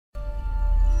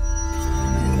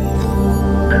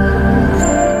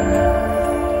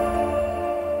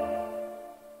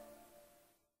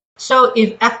So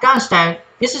in Afghanistan,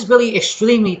 this is really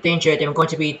extremely dangerous. There are going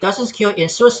to be dozens killed in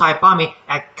suicide bombing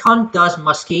at Kunduz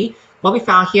mosque. What we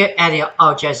found here at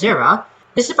Jazeera.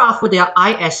 This is about for the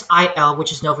ISIL,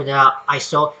 which is known for the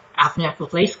ISIL Afghanistan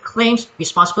place, claims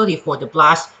responsibility for the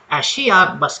blast at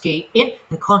Shia mosque in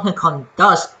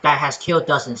Kunduz that has killed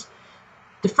dozens.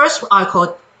 The first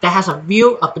article that has a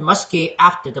view of the mosque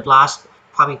after the blast,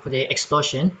 probably for the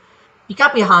explosion. He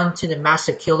got behind to the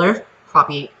massive killer,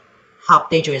 probably how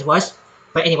dangerous it was.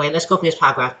 But anyway, let's go for this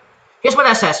paragraph. Here's what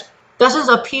that says. Dozens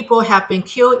of people have been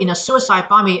killed in a suicide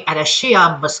bombing at a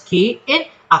Shia mosque in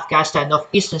Afghanistan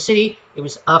northeastern city. It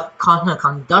was of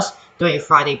Kunduz during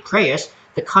Friday prayers,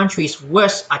 the country's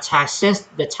worst attack since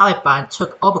the Taliban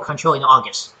took over control in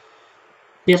August.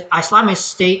 The Islamic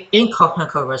State in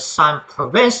Kunduz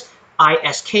province,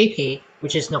 ISKP,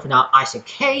 which is known for now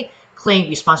ISK, claimed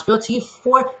responsibility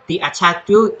for the attack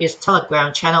through its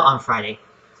Telegram channel on Friday.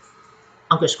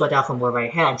 I'm going to scroll down from more right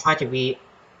here. I'm trying to read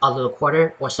a little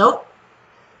quarter or so.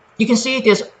 You can see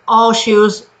there's all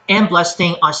shoes and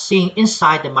bloodstains are seen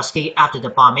inside the mosque after the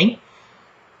bombing.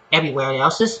 Everywhere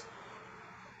else is.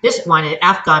 This one, an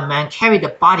Afghan man carried the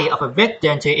body of a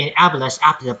victim to an ambulance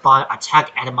after the bomb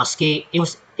attack at the mosque. It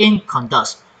was in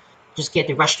Kunduz. Just get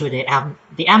the rush to the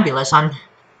ambulance. I'm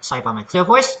sorry about my clear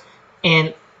voice.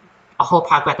 And a whole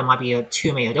paragraph, there might be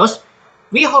too many of those.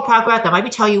 Read a whole paragraph that might be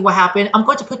telling you what happened. I'm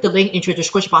going to put the link into the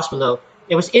description box below.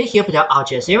 It was in here for the Al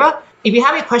Jazeera. If you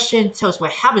have any questions, tell us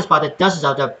what happens about the dozens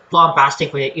of the bomb blasting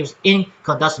for it was in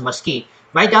Kunduz mosque.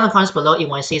 Write down in the comments below if you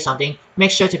want to say something.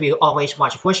 Make sure to be always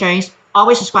watching for sharings.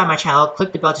 Always subscribe to my channel.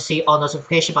 Click the bell to see all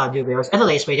notifications about new videos and the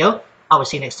latest video. I will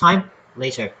see you next time.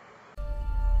 Later.